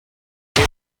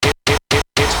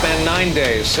9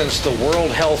 days since the World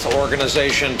Health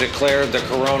Organization declared the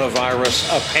coronavirus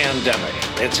a pandemic.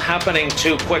 It's happening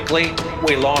too quickly.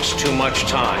 We lost too much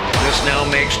time. This now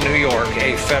makes New York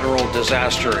a federal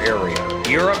disaster area.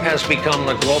 Europe has become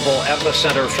the global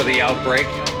epicenter for the outbreak.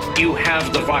 You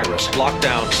have the virus.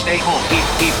 Lockdown. Stay home.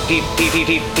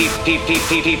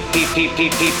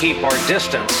 Keep our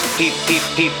distance. Keep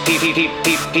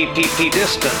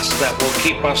distance that will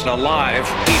keep us alive.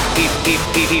 Keep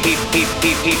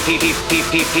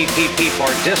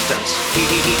our distance.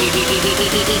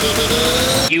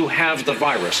 You have the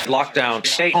virus. Lockdown.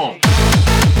 Stay home.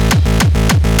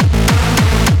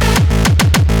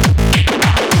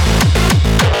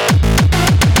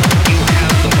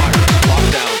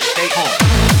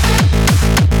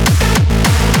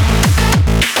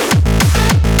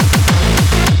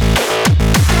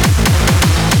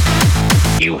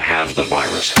 You have the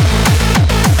virus.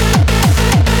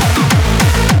 You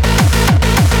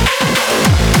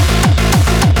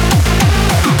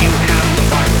have the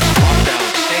virus. Lockdown.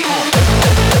 Stay home.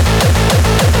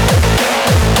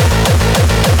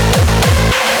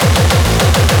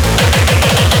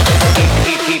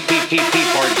 Keep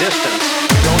our distance.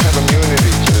 We don't have immunity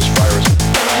to this virus.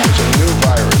 It's a new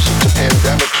virus. It's a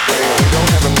pandemic strain. We don't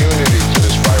have immunity to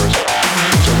this virus.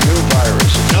 It's a new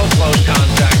virus. No close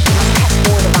contact.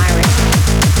 For the virus,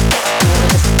 in order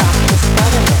to stop the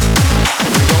spread of it.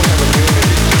 We don't have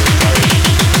immunity to this virus.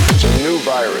 It's a new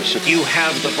virus. You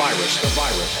have the virus. The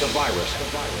virus. The virus. The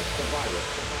virus. The virus.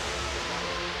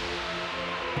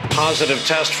 Positive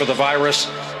test for the virus.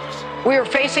 We are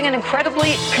facing an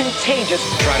incredibly contagious.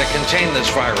 Try to contain this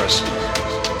virus.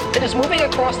 It is moving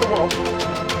across the world.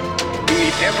 We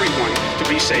need everyone to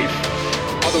be safe.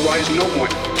 Otherwise, no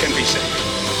one can be safe.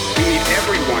 We need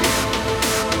everyone.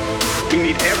 We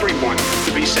need everyone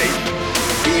to be safe.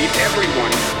 We need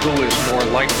everyone. Who is more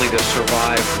likely to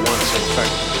survive once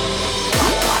infected?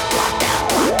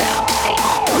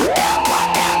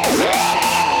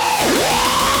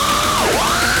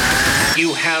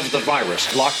 You have the virus.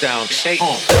 Lockdown. Stay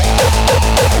home.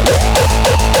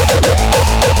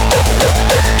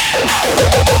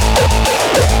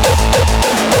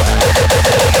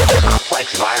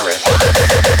 Complex virus.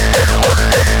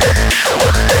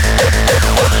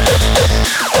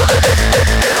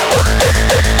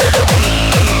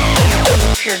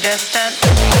 Keep your distance.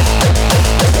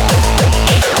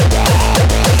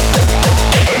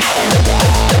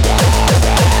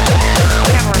 We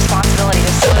have a responsibility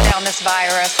to slow down this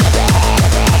virus.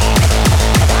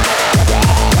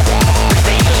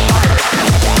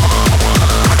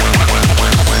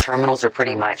 Terminals are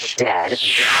pretty much dead.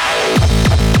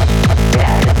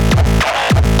 Dead.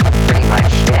 Pretty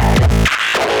much dead.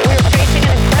 We are facing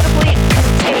an incredibly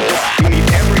contagious. We need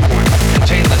everyone.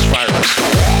 Contain this virus.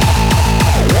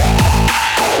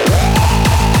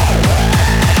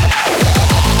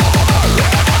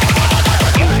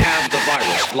 You have the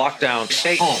virus. Lockdown.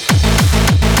 Stay home.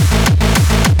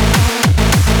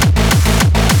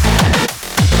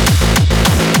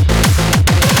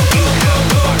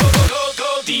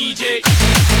 DJ.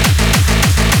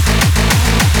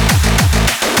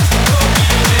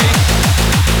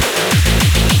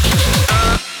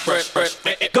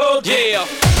 Go, yeah.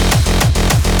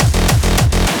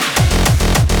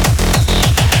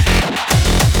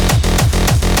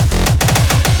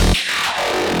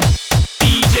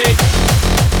 DJ.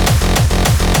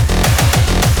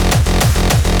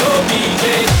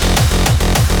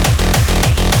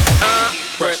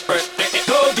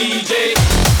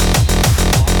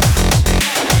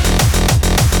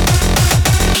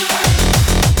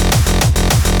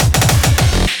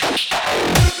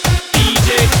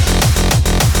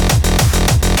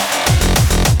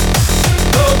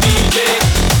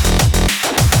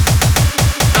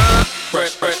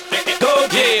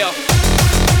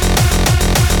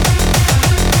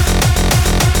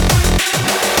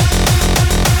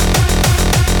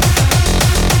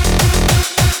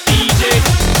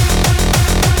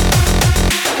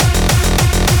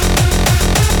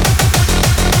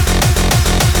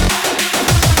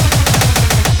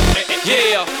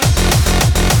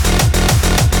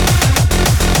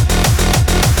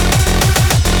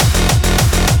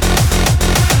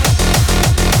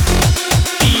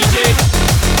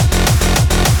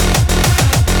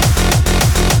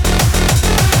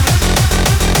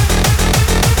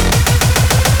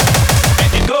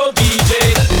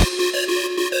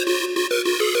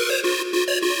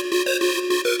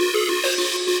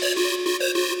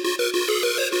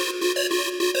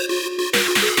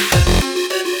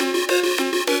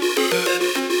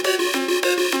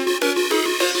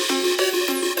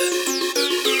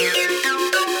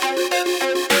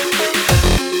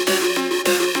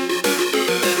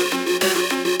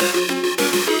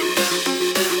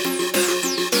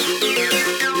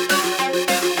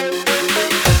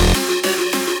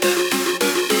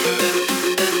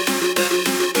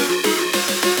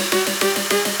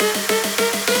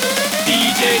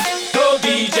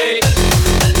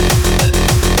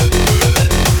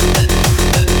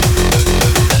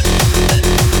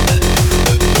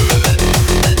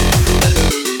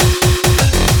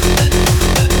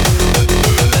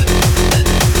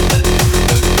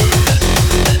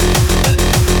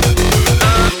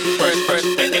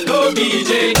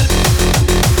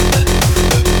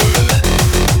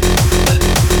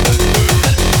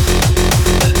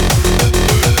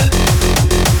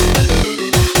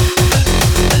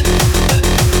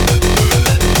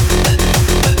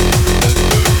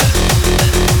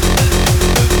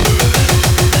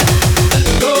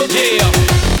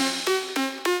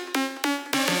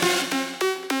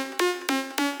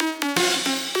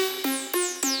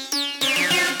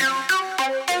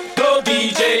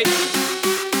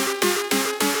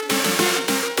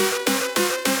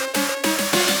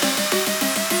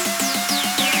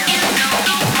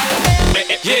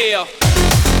 yeah.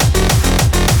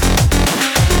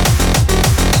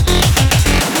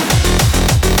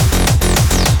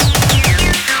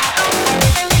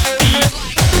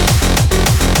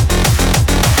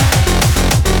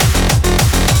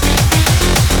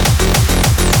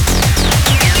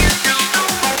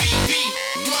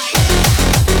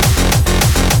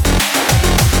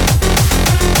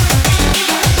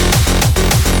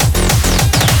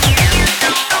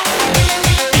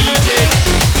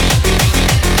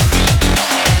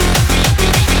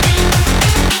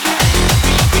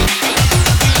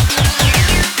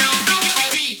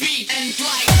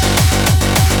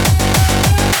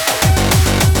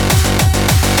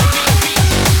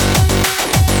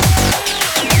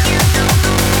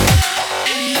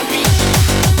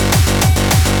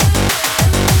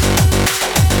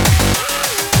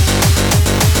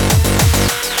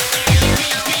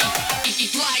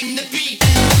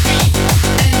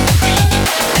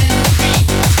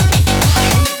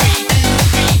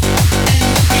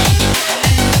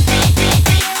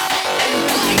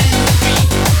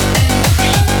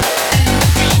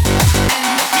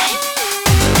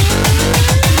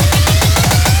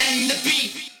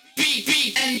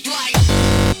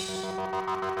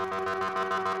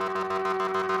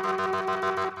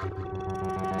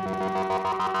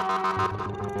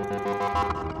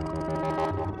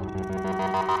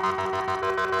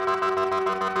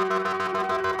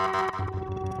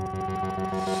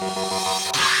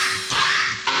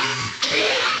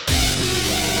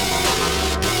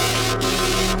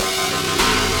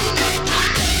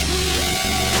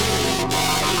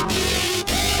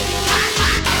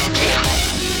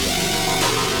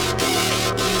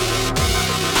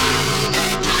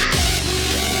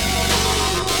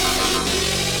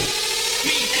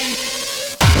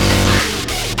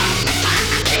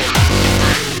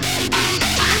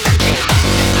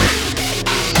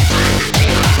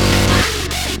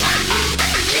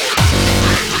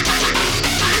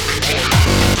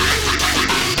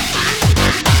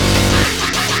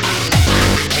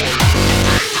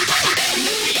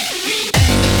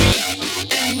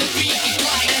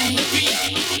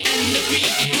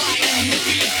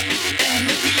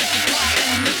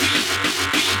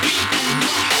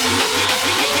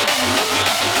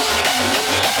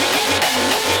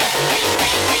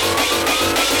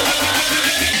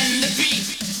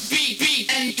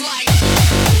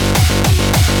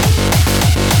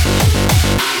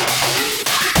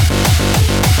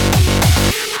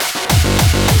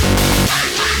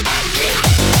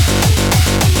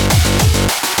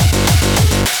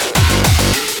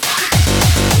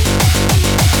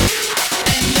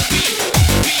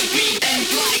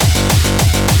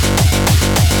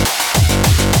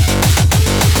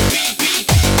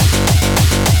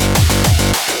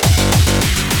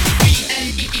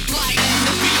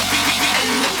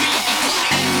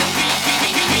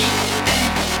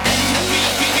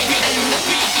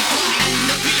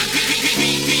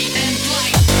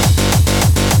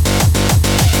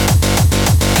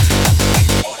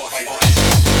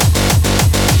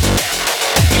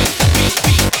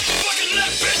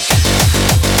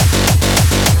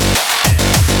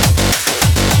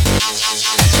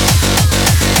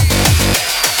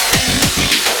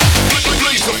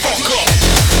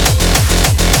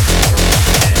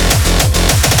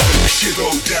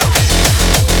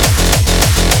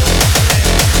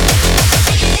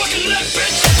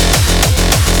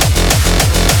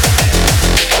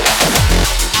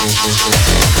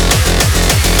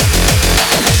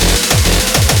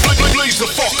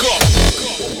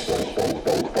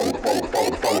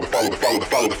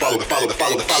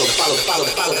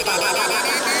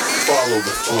 Follow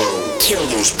the flow. Kill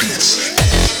those beats.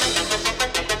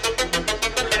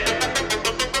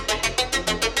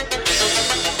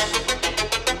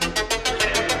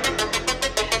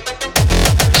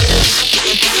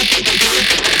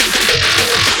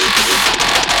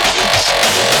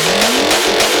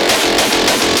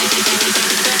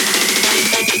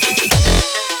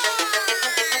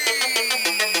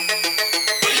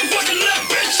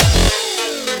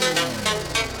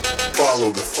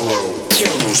 Follow the flow.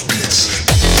 Kill those beats.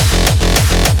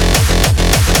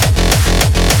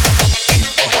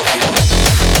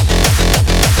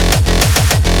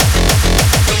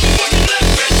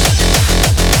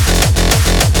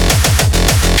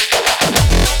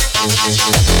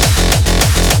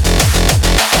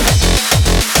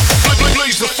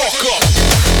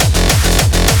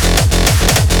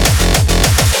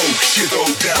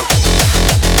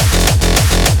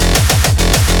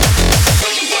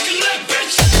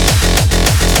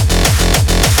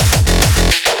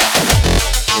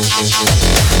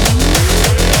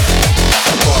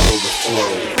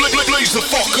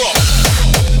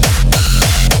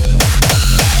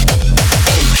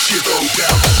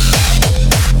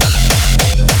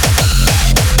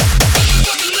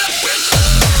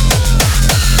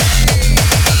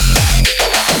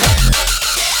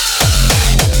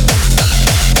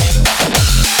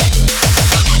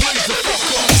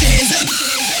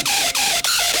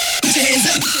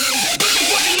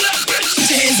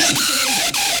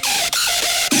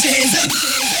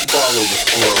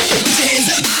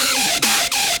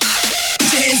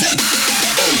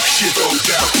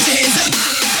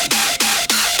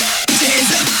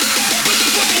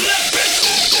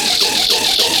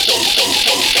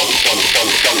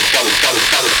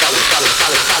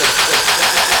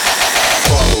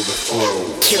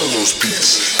 those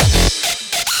beats.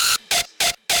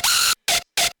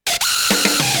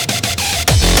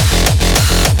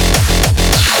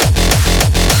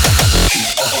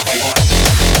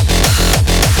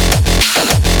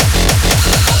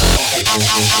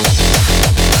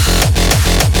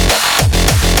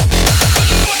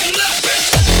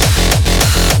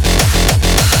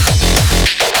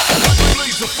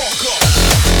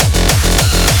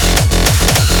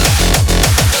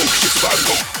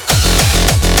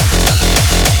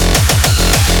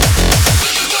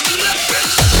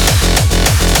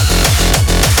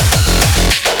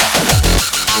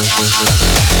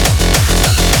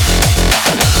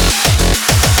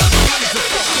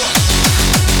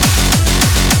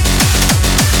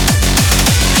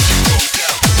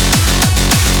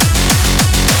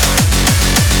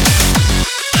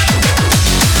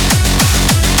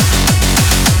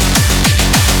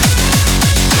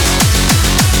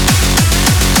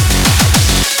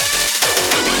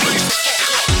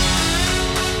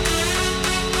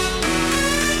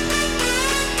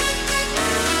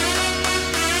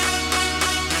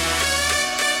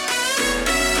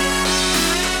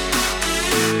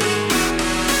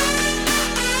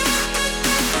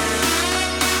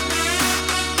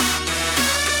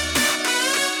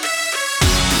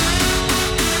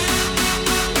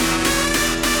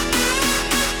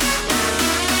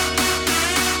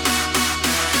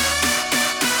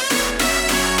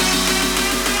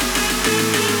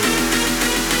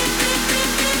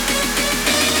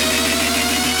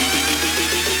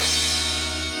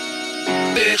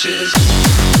 Bitches.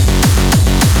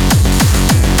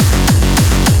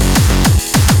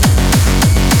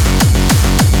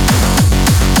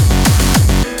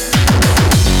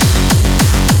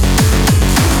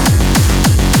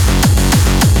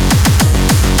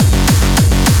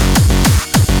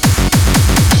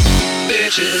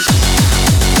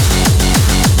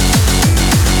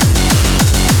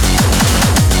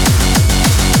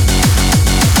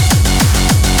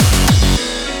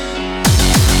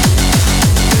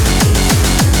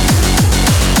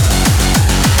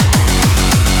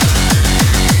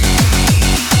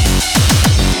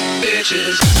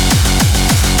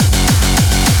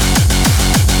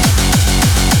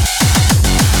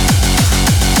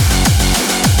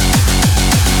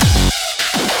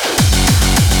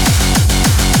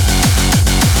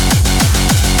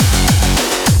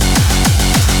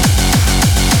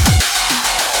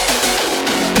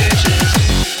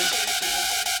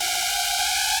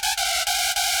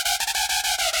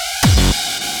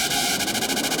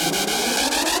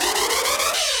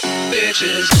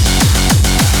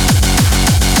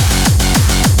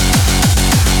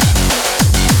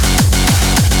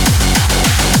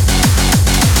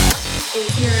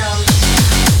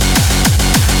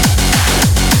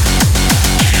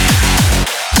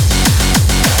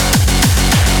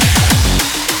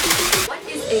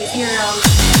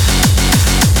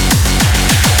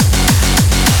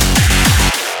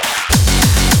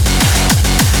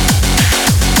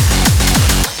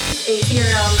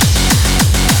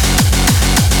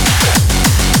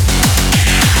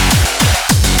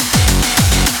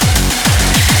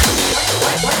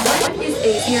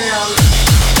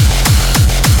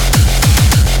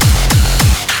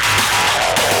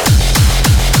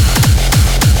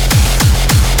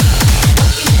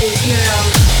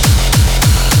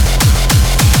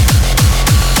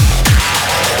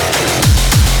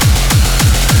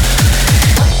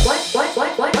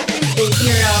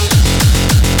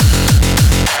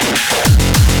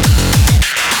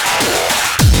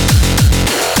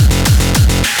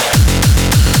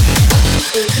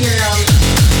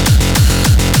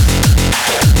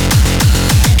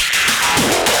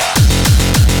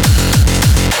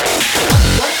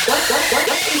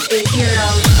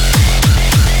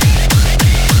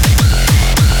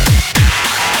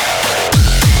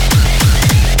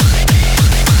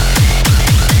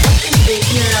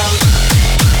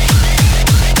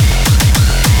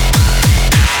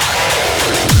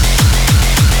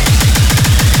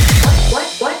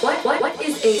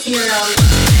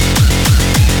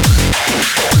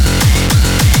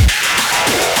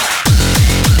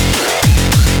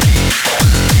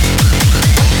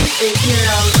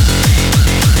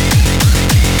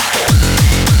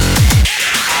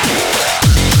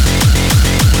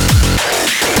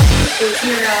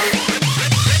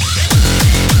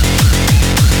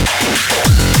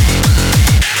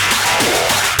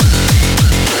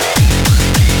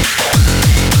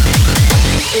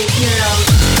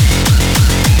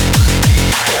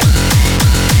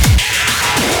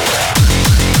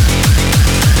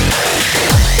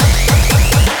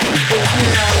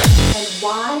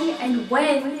 And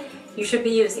when you should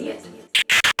be using it.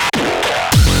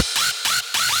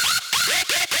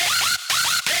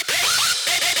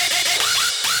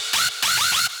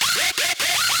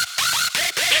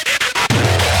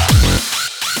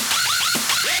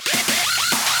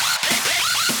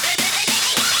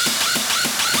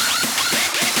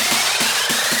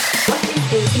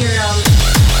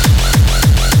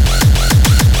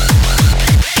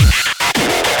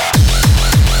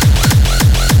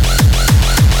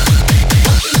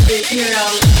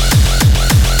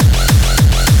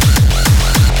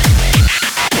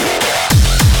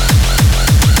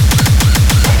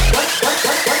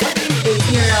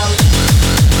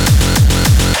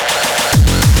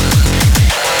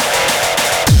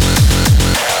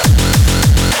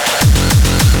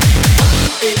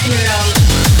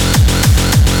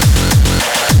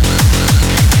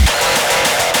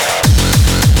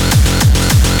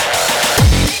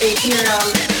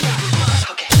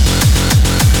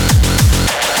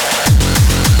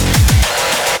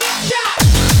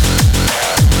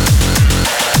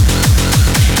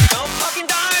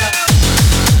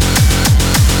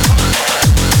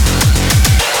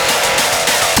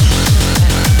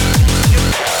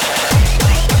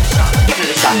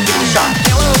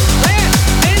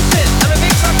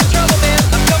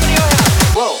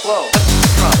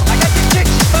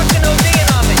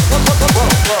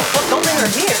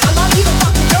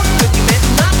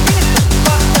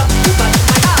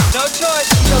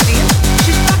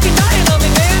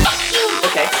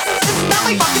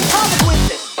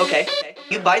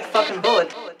 Bite the fucking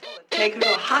bullet, take her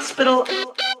to a hospital,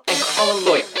 and call a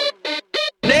lawyer.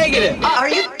 Negative. Are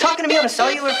you talking to me on a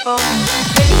cellular phone?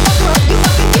 Hey, you fuck around, you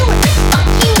fucking deal with it. Fuck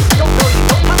you. I don't know you,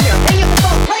 don't come here. Hey, the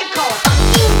phone, prank caller. Fuck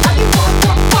you. Have you lost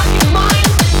your fucking mind?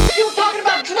 You were talking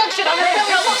about drug shit on the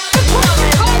cellular phone. Just put on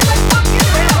your call my fucking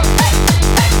phone. Hey.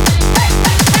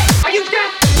 Are you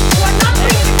deaf? You are not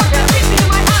bringing the fucking bitch into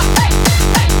my house. Hey.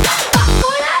 What's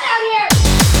going on out here?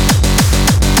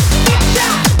 Get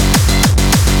shot.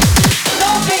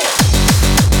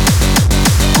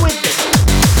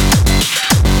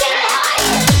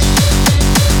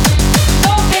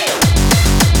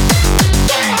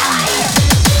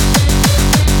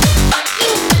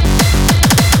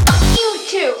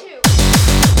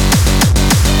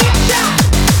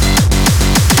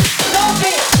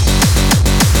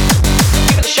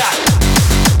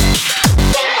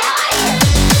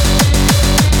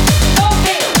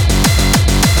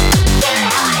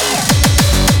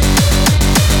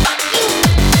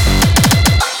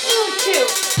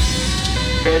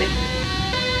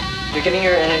 You're giving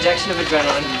her an injection of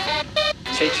adrenaline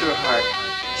straight to her heart.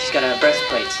 She's got a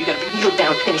breastplate, so you gotta kneel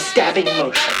down any stabbing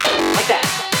motion. Like that.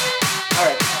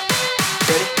 Alright.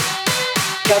 Ready?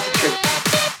 Count to 3.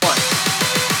 1,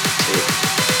 2,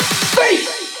 3!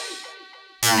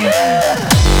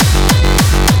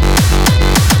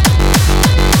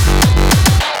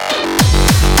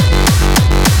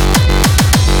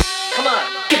 Come on,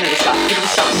 give it a shot, give it a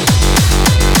shot.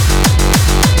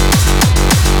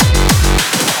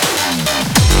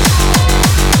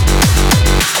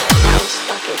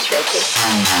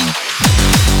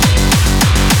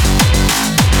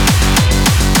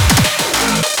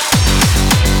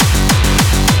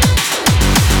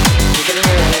 You're giving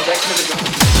her an injection of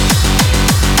adrenaline.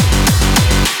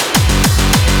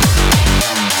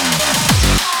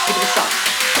 Give it a shot.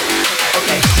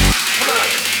 Okay. Come on.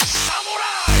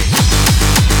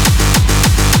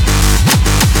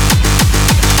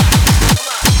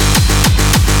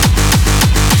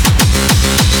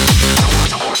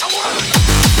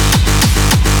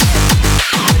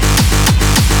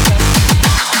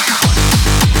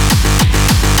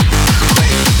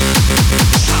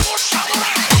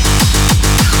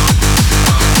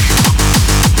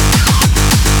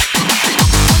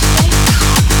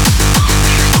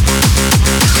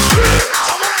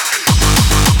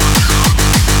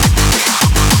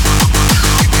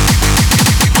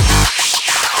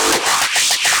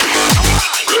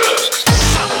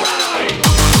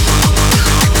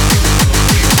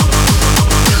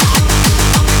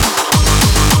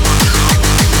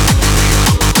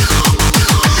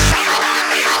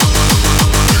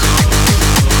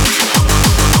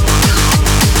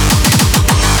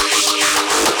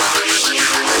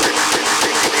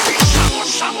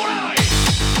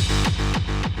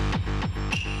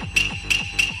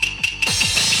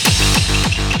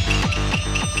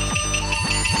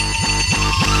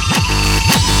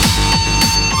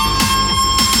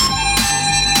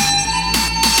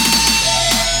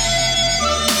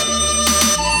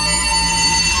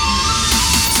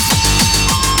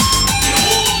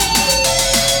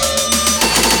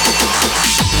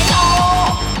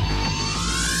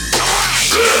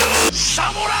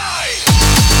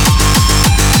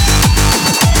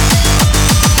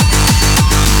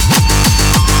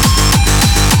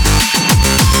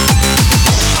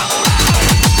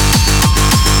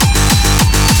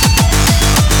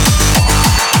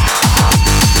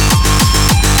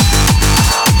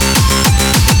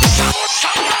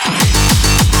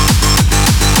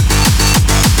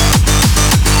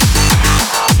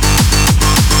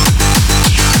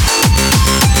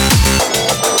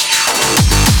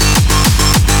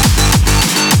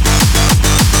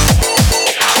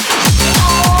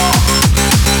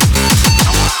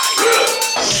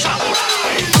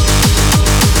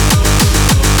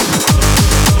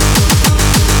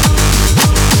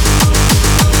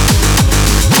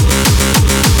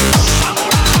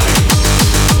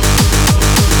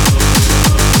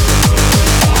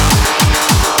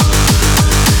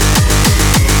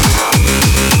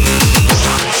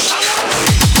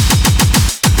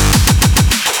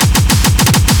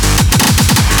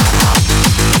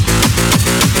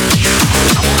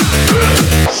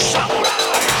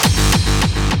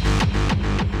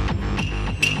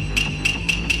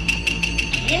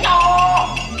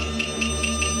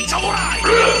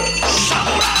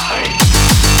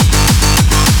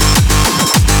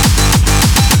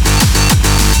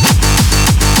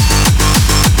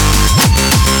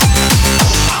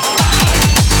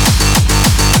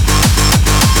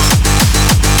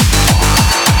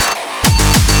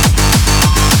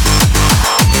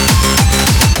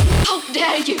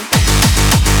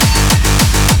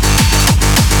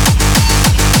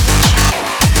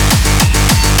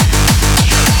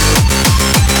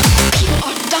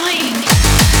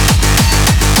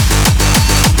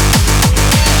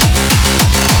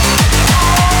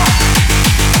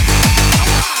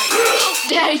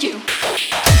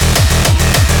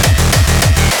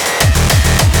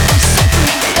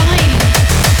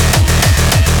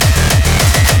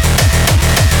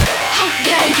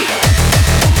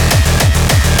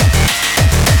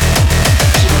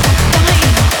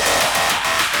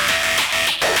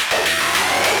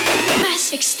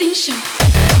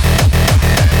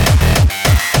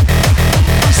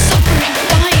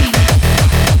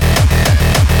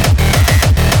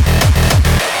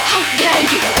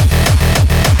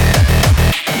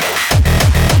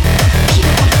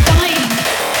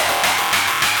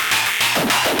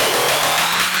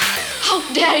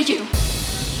 How dare you?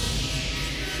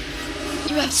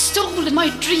 You have stolen my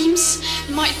dreams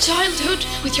and my childhood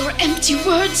with your empty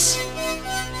words.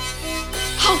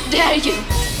 How dare you?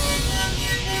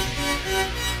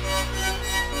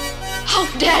 How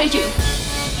dare you?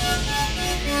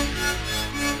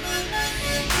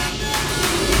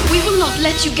 We will not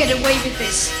let you get away with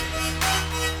this.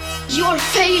 You are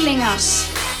failing us.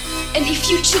 And if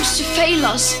you choose to fail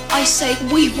us, I say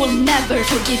we will never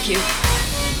forgive you.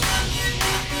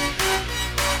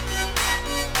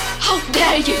 How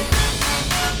dare you?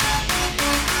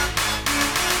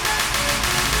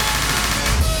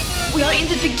 We are in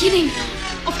the beginning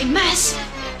of a mass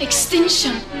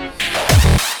extinction.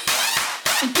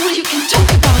 And all you can talk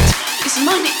about is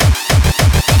money.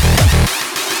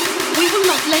 We will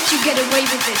not let you get away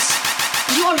with this.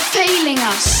 You are failing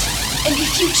us. And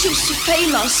if you choose to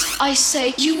fail us, I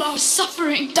say you are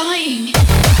suffering, dying.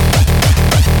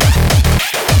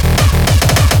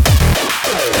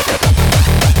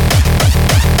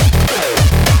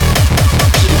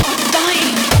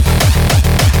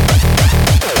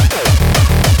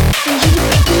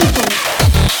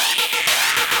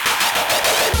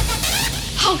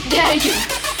 How dare you?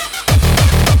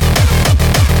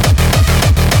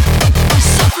 Are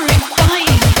suffering,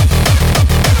 dying.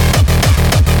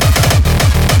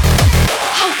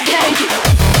 How dare you?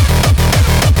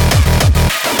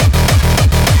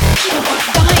 People are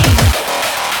dying.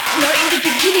 We are in the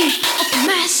beginning of a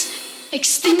mass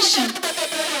extinction.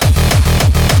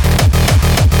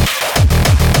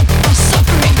 Are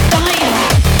suffering, dying.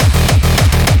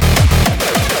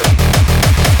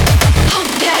 How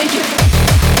dare you?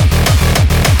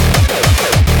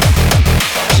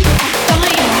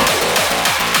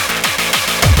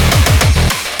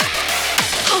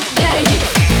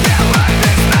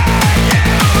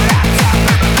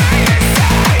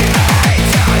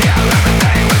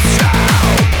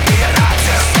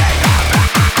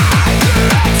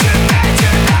 Tonight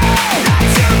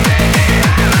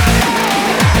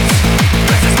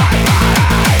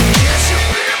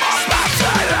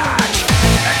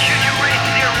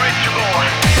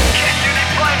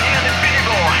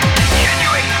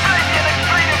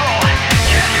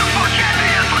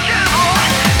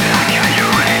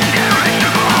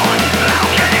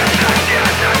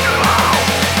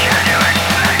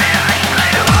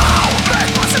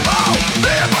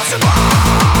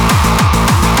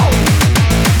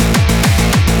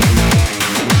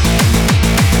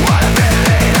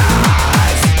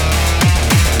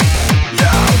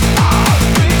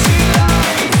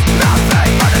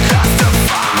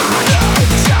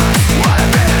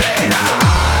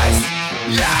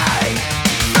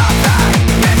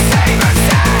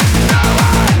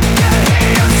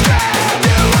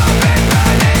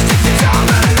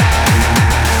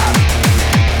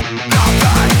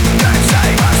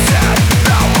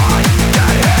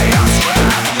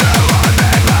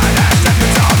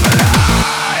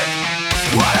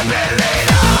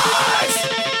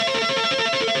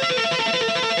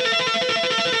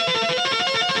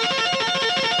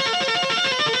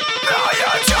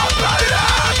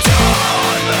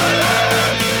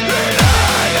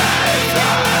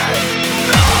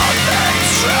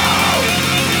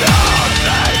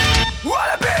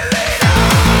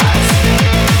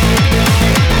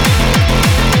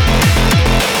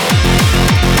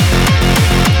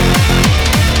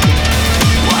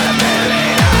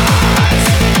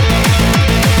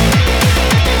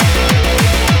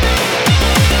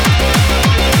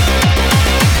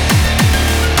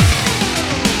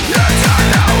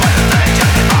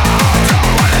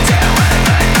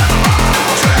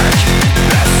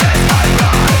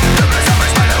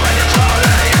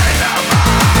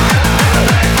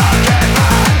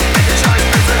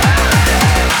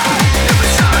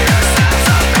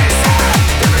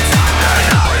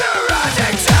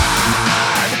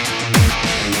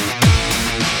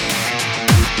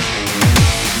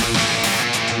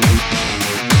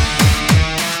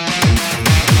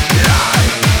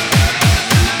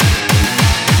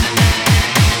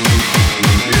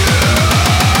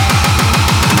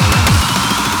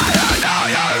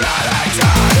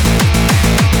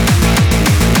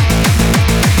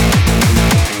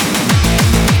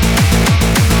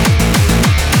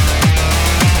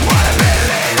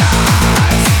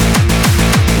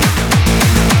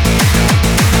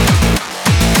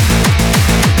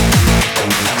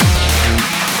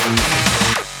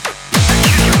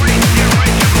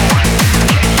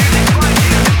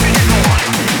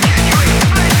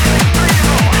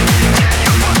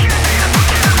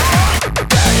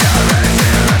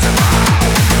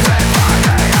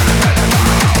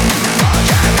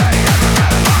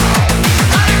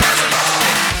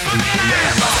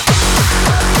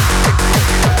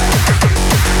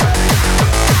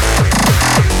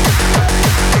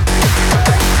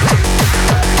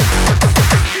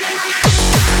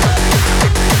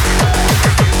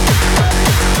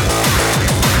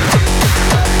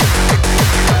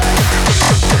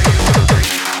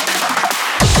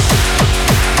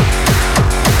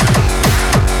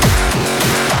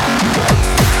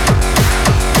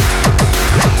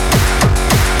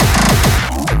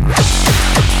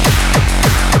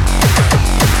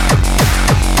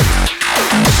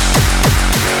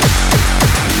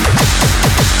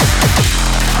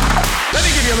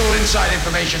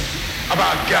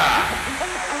about God.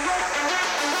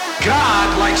 God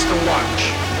likes to watch.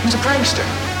 He's a prankster.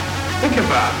 Think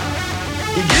about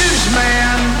it. He gives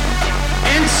man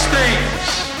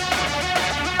instincts.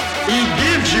 He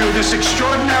gives you this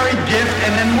extraordinary gift,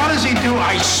 and then what does he do?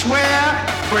 I swear,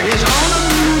 for his own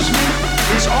amusement,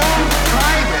 his own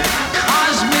private,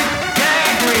 cosmic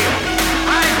gag reel.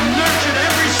 I've nurtured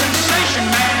every sensation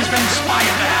man has been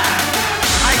inspired to have.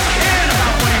 I cared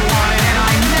about what he wanted, and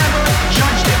I never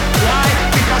judged him. Why?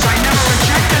 Because I never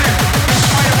rejected him. In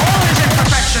spite of all his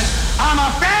imperfections, I'm a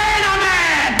fan of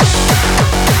man!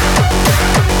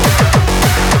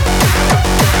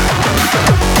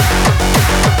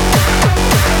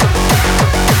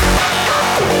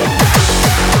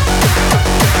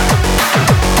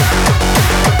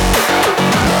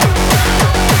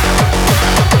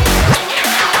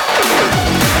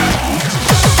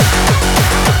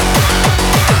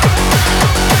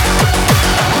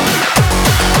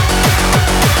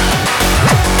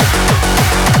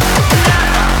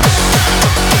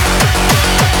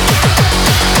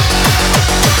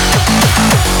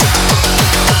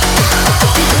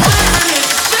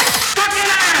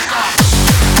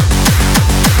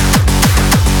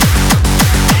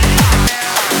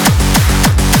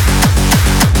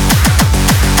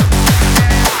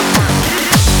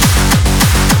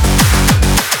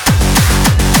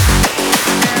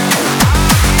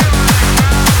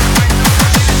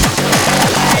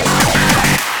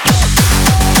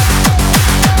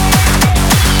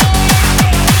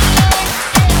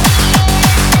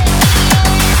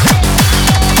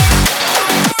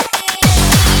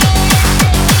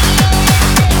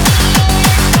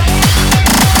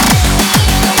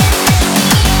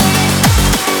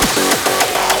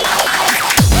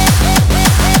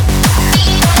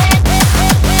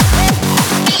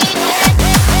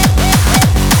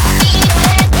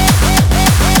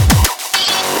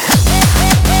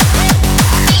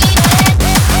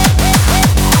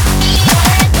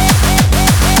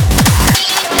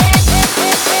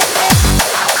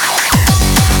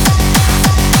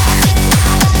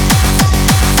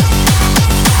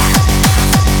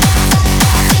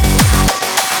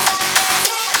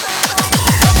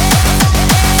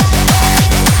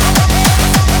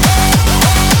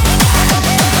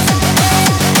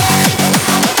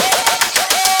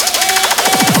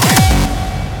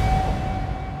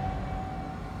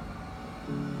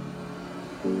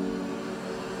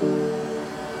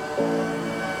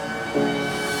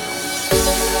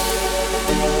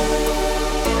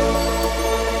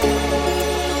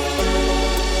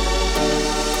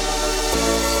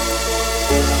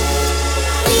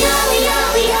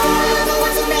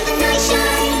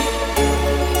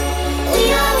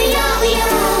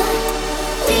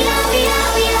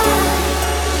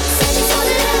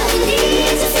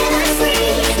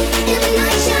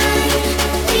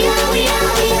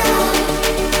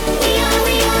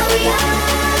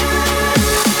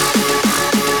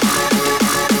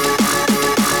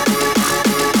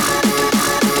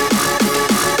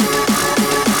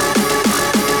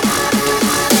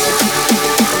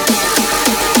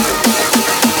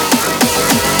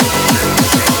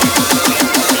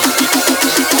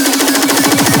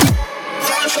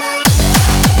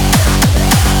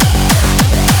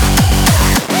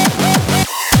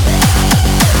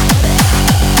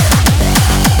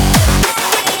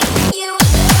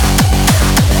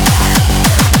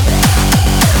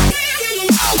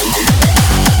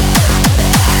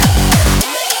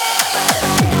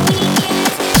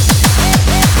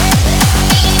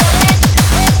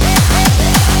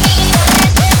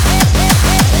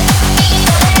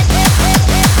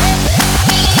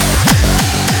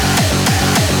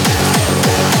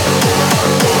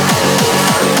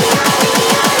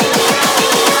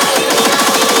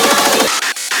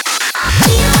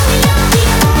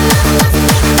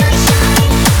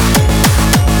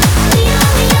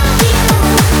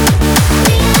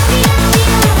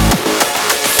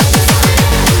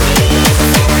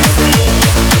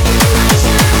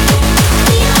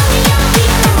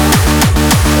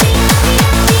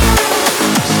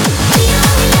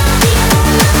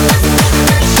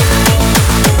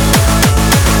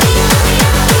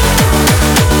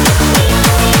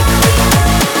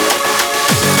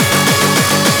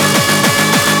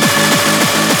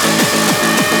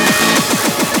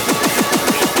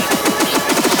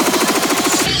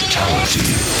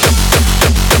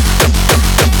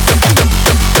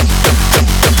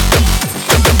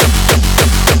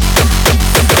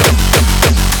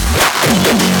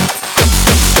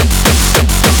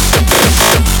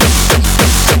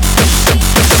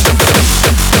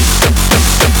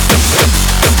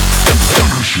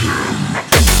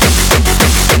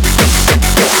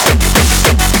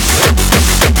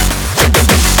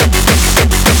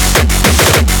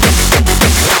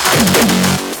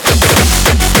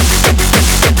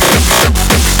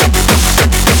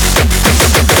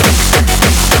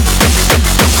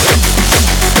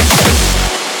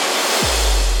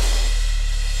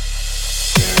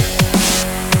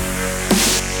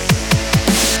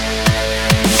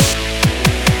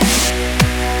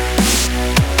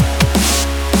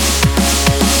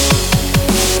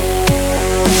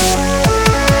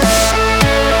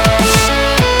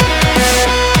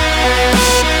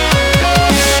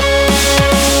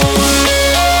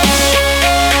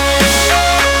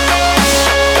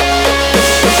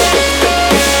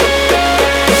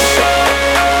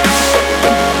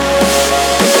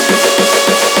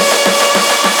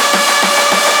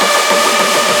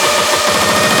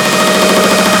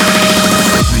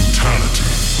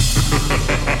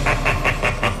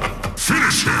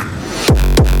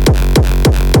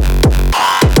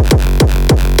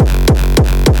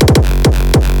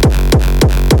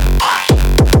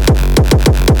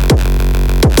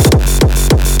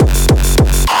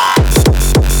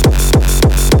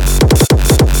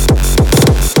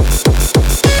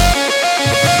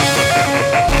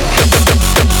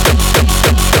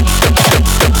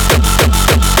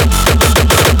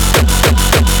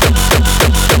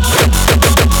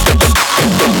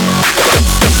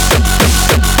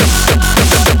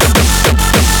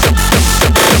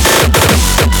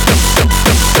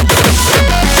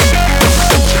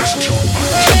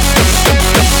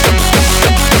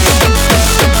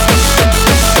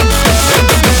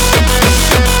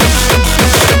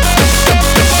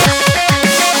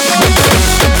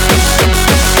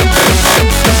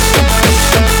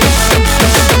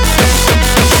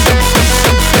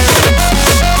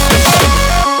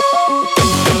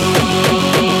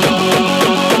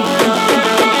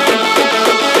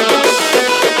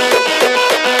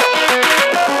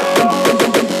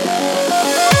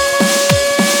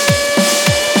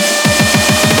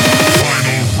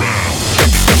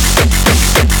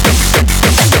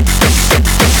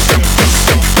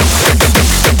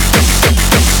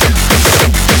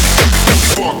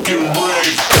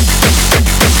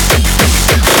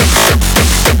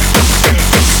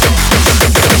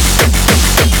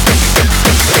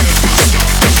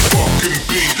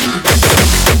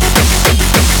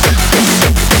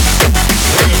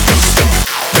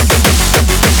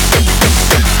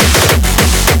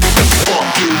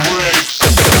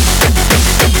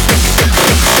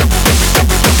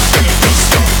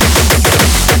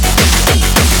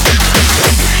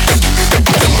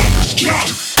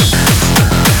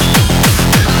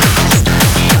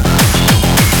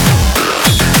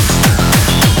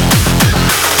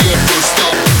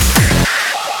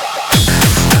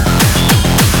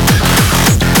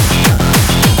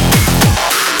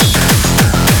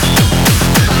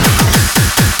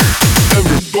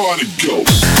 Everybody go.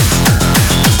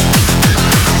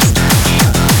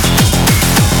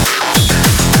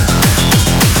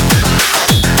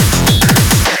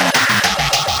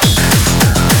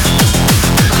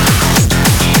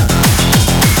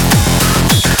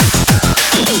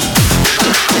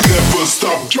 Never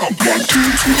stop, jump, 1,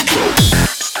 2, 3, go.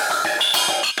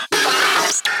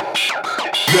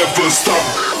 Never stop.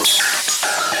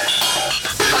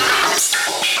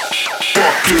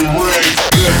 Fucking rain.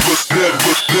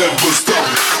 Never stop.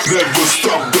 Never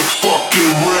stop the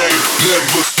fucking rain.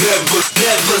 Never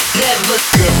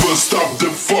stop the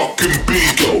fucking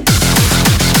beat go.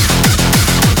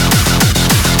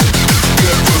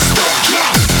 Never stop,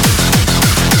 jump.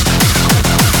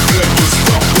 Never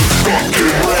stop the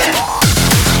fucking rain.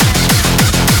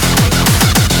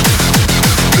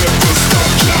 Never stop,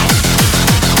 jump.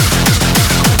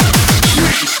 3,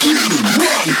 2,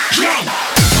 1, jump.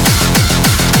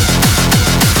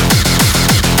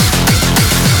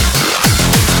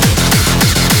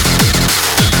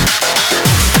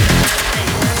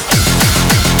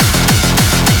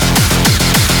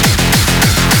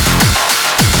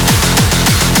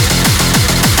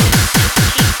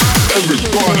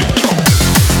 Everybody jump.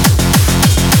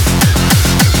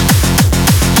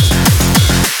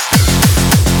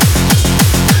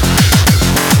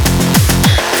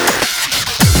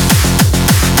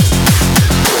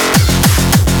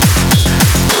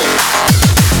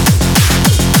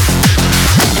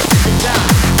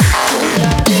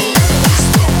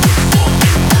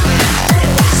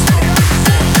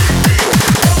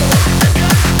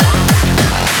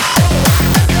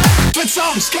 But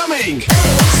songs coming!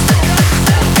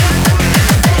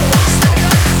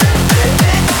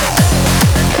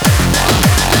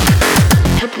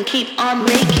 Help them keep on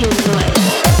making noise.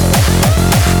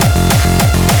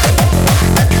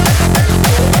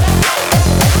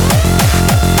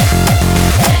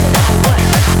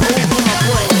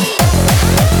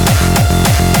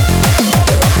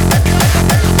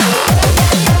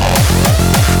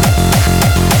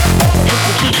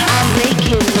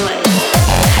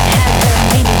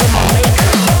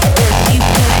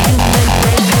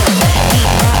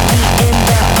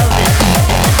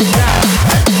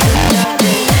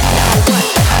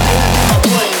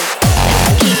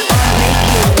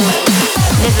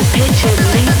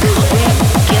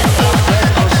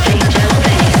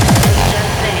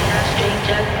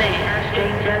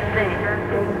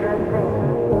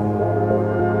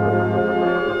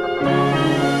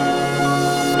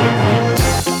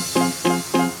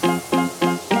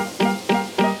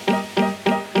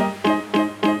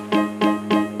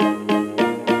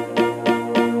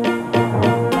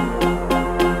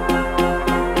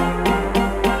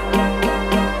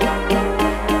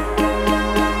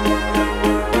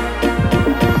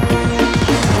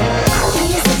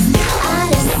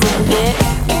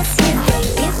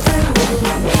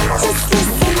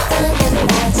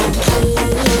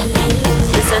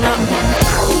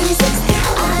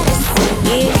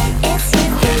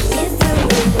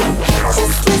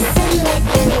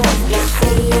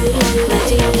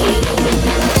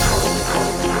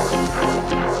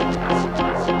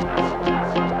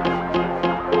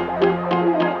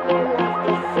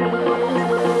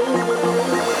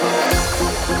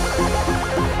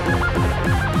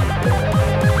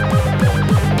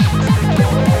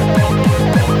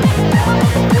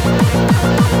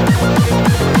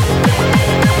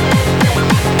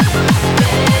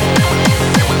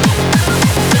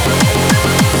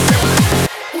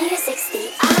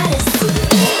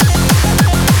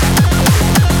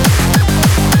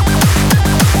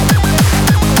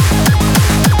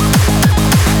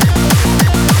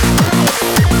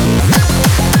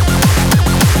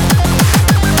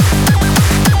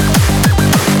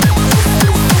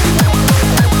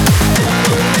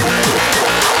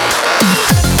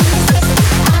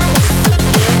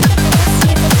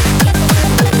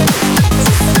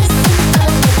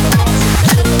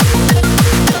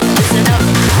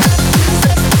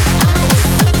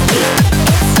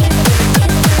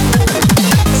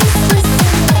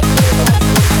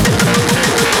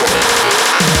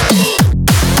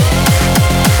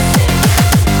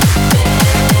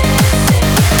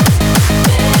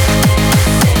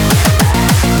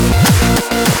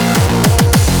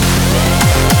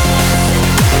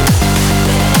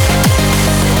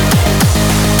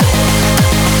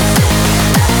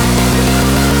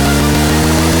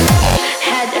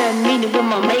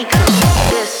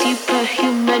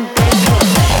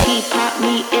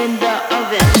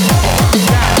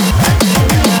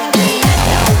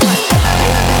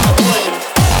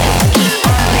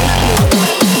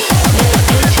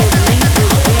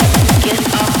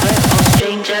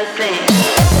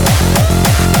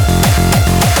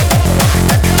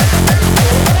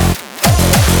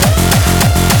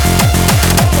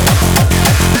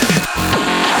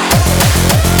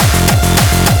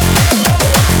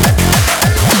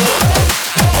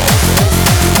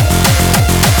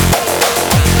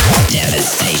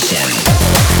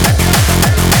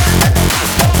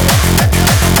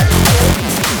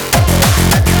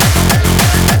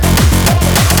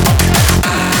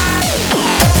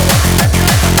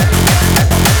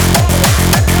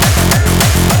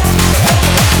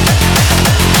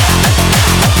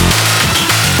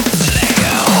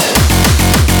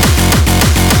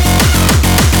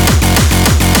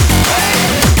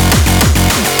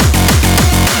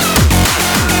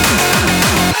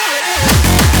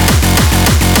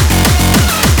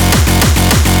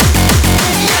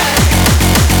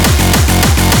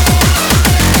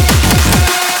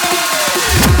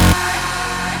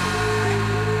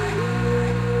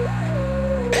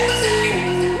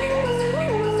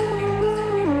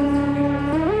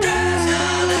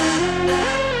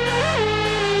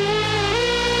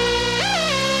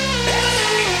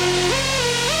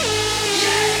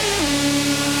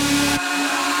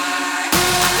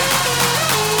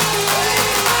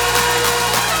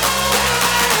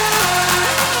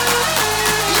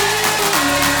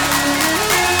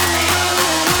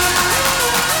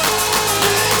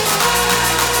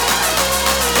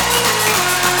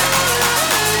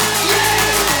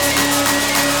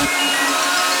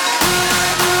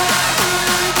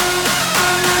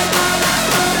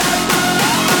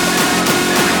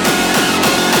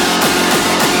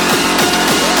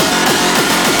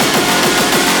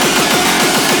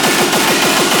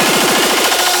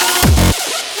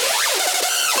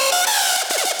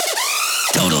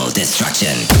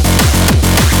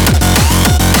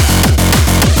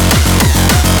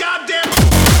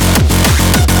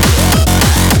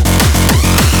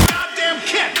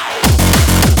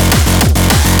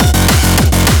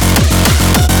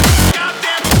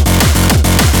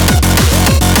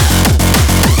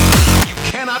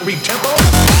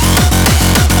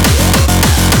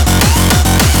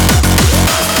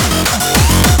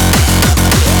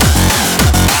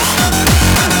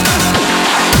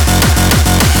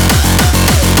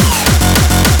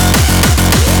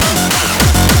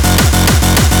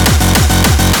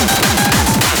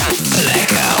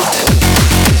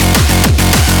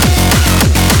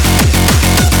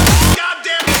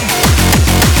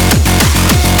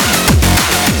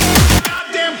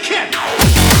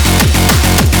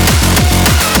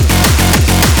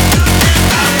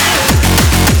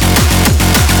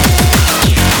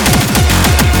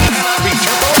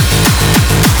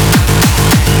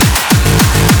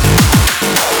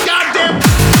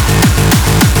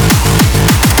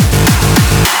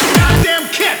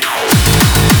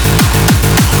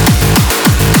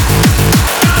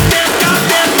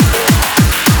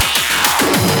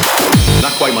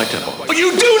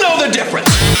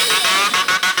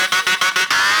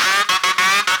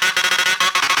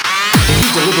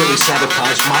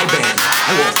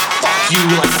 you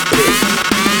like a pig.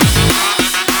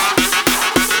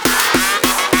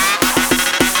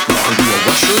 Are you a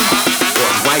rusher or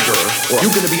a writer? Or are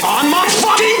you gonna be on my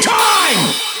fucking time?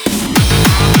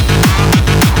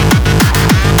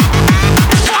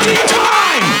 Fucking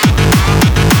time!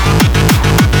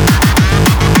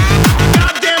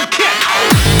 Goddamn kid!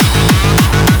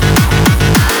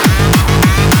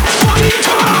 Fucking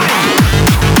time!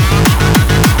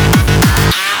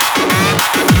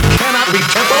 Cannot be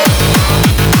tempo.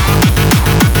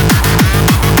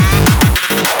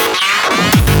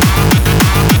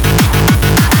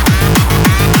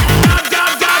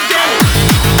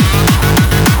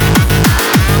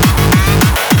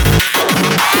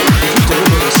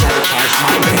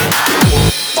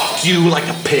 You like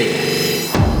a pig.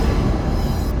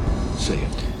 Say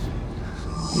it.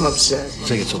 I'm upset.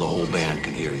 Say it so the whole band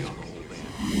can hear you.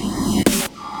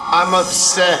 I'm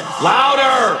upset.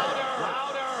 Louder!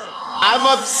 I'm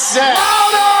upset.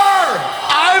 Louder!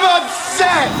 I'm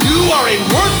upset. You are a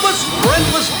worthless,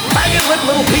 friendless, faggot-lit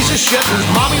little piece of shit whose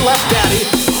mommy left daddy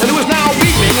and who is now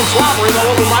weeping and slobbering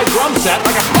all over my drum set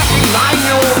like a fucking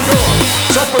 9-year-old girl.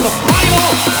 So for the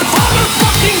final,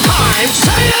 motherfucking time,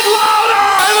 say it louder!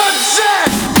 I'm upset!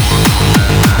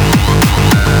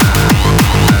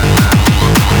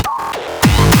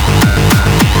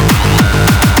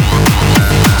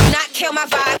 Do not kill my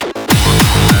vibe.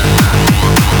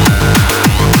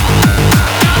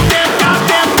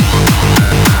 Goddamn!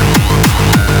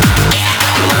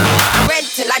 I'm ready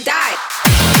till I die.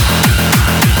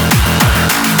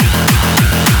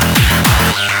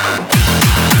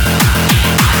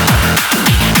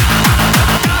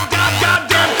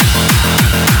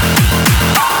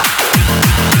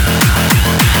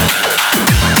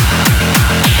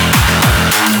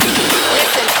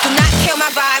 Listen, do not kill my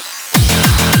vibe.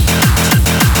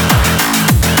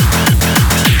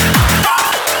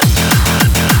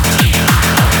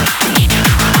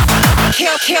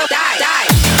 Kill, die.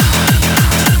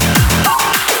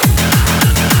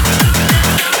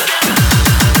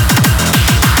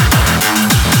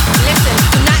 Listen,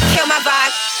 do not kill my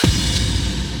vibe.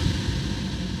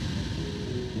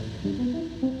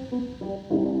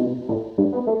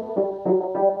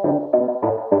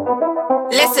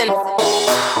 Listen.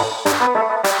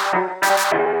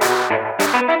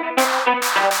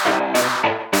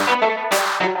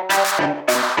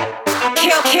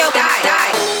 Kill, die.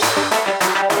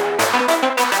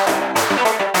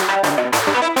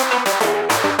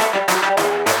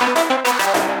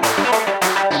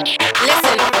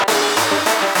 Listen.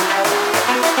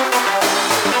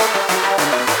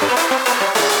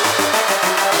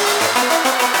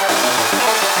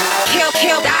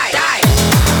 Kill, die.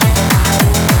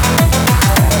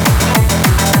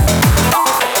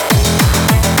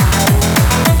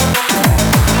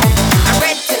 I'm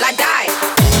ready till I die.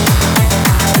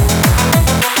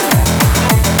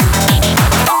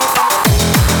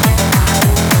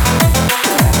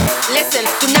 Listen,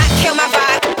 do not kill my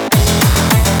vibe.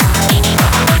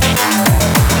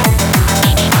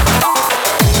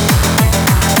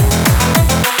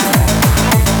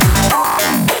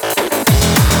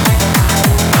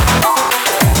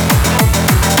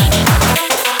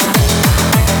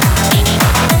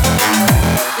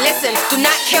 Listen, do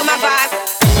not kill my vibe.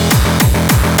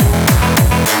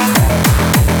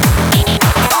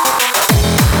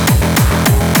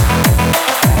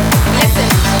 Listen,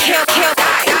 kill,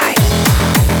 die.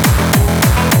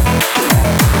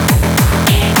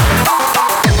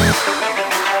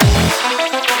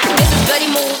 This is bloody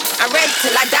move. I'm ready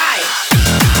till I die.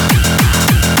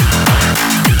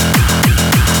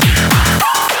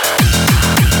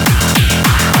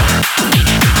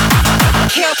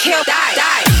 Kill,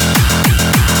 die.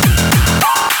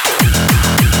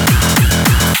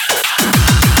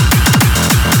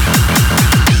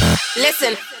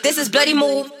 Listen, this is bloody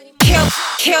move. Kill,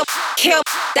 die. Kill,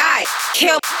 die.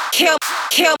 Kill, die.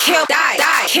 Kill, die.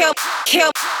 Kill, die.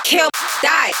 Kill, die.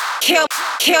 Die. Kill,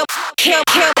 die.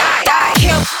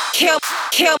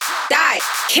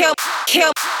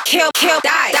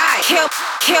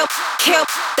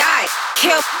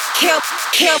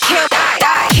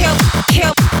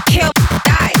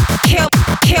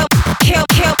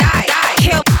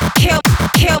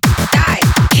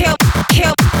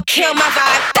 Kill my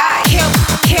vibe, die.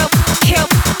 Kill,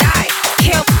 die.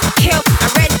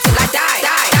 I'm ready till I die.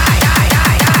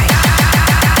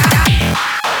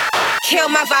 Kill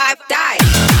my vibe, die.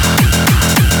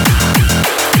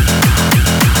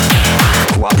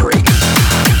 Cooperate.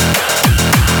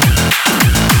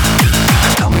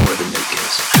 Tell me where the nuke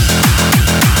is.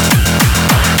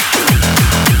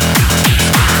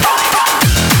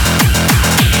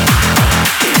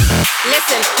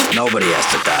 Nobody has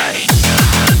to die.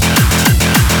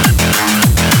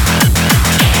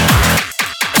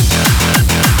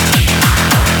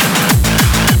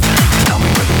 Tell me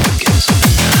where the nuke is.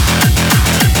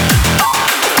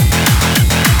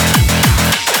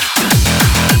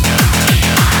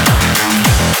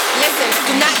 Listen,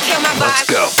 do not kill my vibe. Let's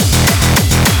go.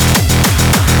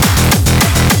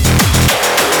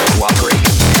 Cooperate.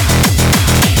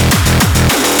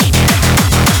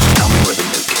 Tell me where the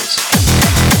nuke is.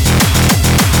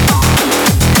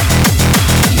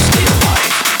 You stay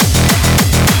alive.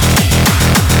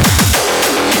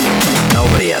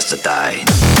 Nobody has to die.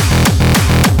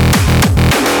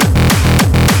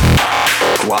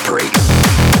 Cooperate.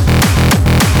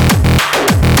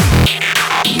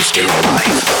 You stay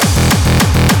alive.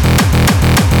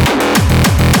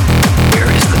 Where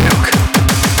is the nuke?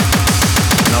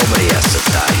 Nobody has to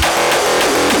die.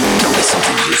 Tell me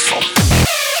something useful.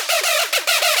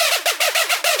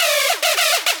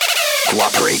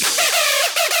 Cooperate.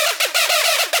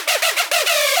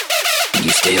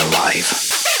 You stay alive.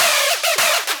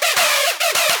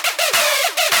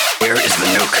 Where is the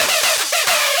nuke?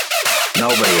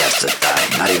 Nobody has to die,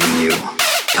 not even you.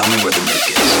 Tell me where the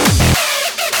nuke is.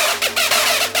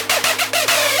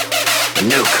 The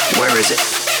nuke, where is it?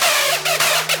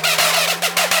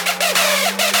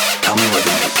 Tell me where the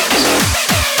nuke is.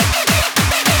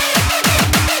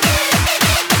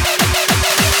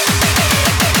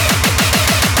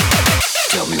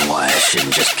 Tell me why I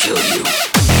shouldn't just kill you.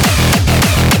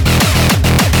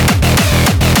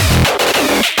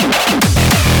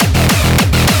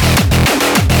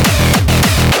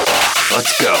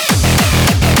 Let's go.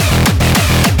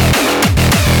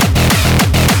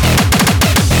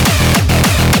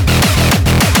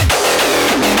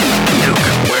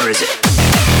 Nuke, where is it?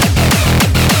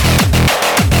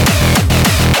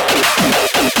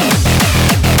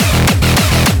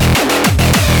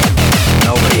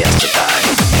 Nobody has to die.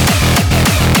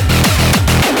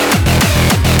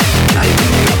 Not even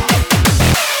you.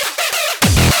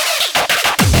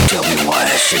 Tell me why I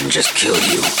shouldn't just kill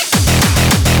you.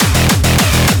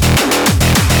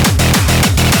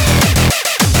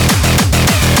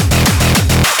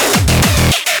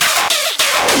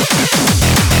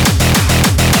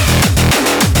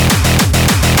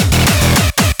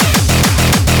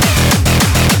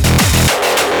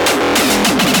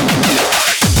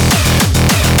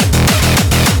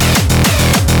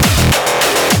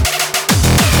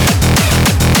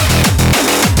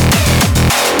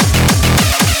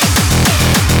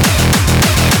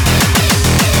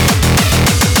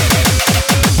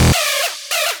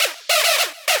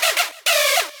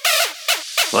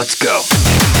 Let's go.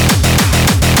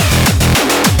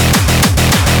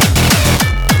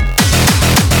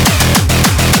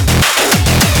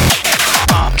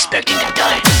 I'm expecting to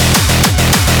die.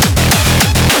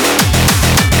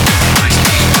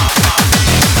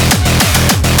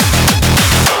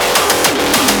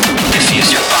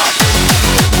 Defuse your bomb.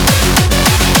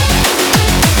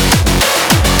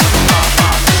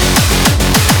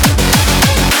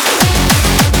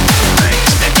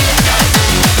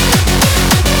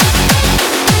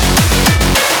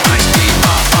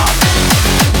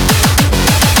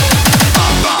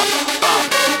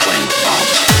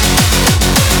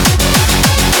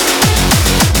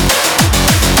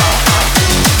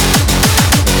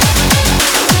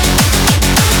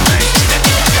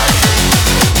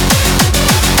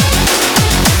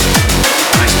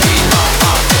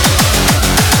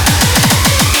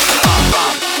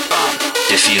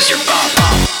 Defuse your bomb.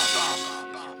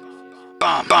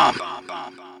 Bomb.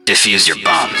 Defuse your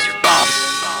bomb.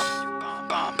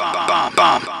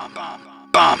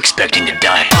 Bomb. Expecting to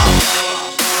die.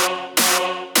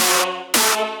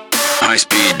 High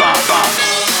speed bomb. Bomb.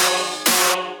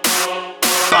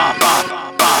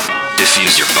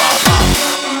 Defuse your bomb.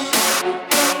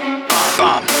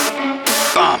 Bomb.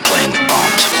 Playing with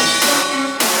bombs.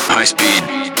 High speed.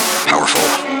 Powerful.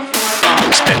 Bomb.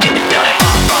 Expecting to die.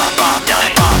 Bomb.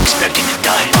 Die. Bomb. Expecting to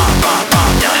die. Bomb.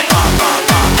 Die. Bomb.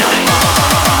 Die.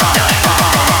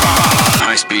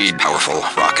 High speed. Powerful.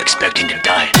 Rocket. Expecting to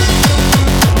die.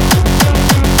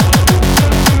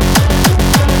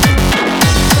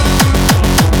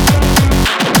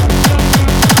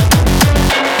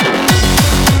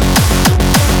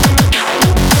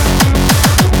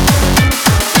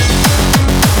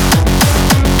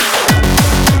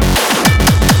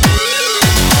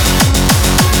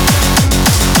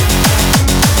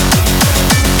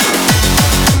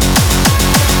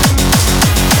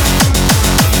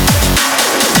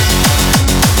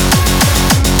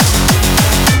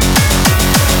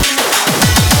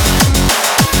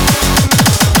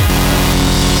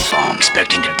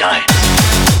 expecting to die.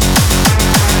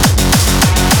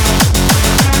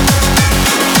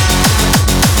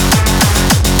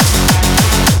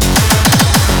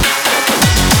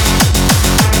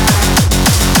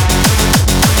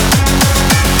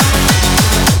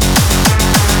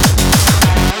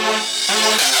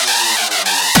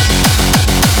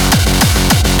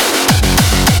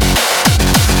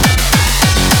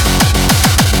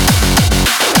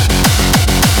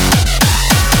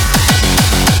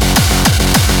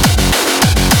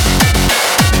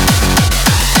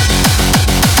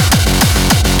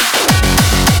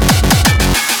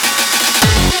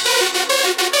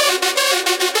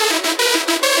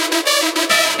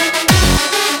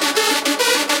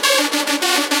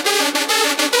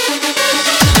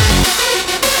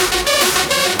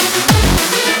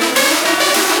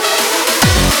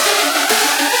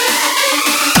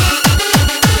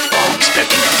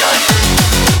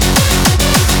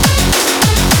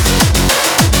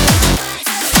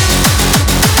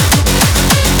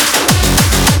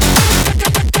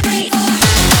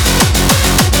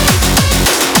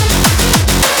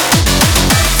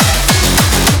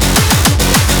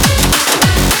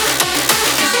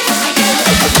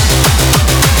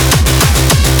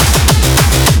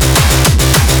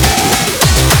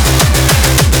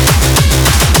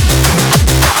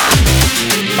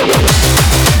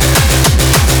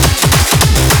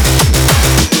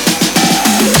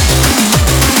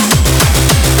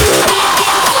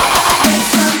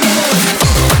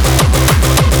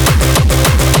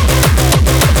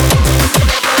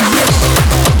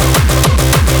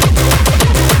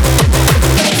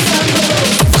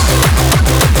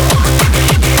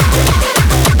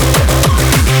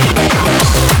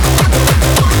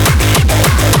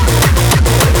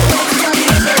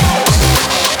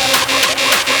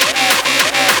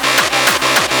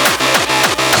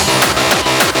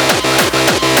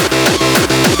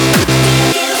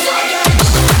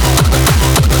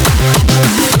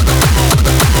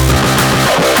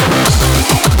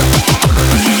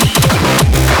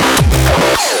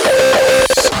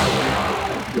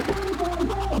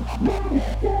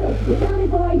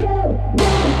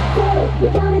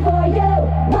 You're